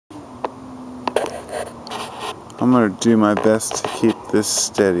I'm going to do my best to keep this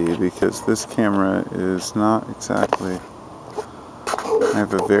steady because this camera is not exactly... I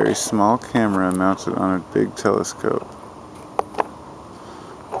have a very small camera mounted on a big telescope.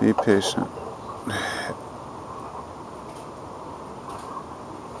 Be patient.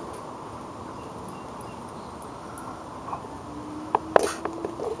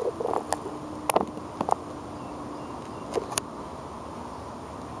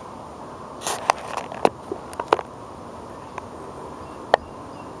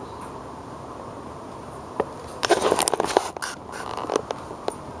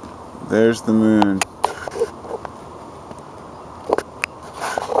 There's the moon.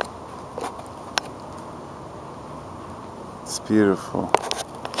 It's beautiful.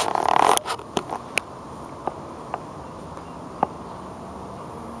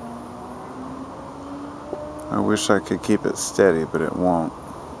 I wish I could keep it steady, but it won't.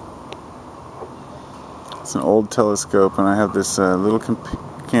 It's an old telescope, and I have this little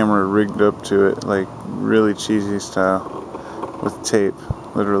camera rigged up to it, like really cheesy style, with tape,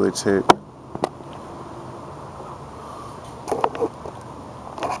 literally tape.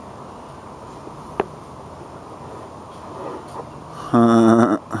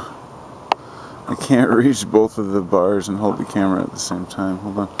 I can't reach both of the bars and hold the camera at the same time.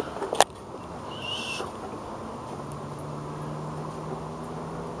 Hold on.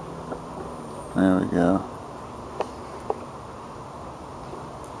 There we go.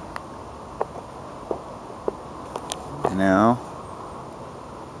 Now,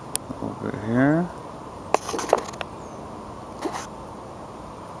 over here.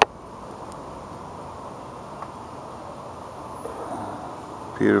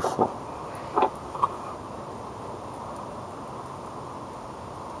 Beautiful.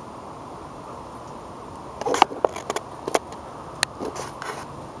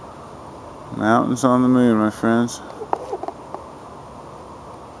 Mountains on the moon, my friends.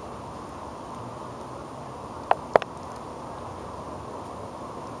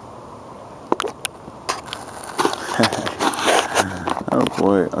 Oh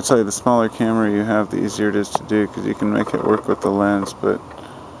boy, I'll tell you, the smaller camera you have, the easier it is to do, because you can make it work with the lens, but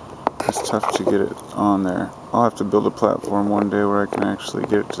it's tough to get it on there. I'll have to build a platform one day where I can actually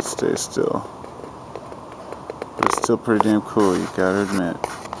get it to stay still. But it's still pretty damn cool, you gotta admit.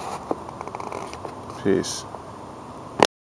 Peace.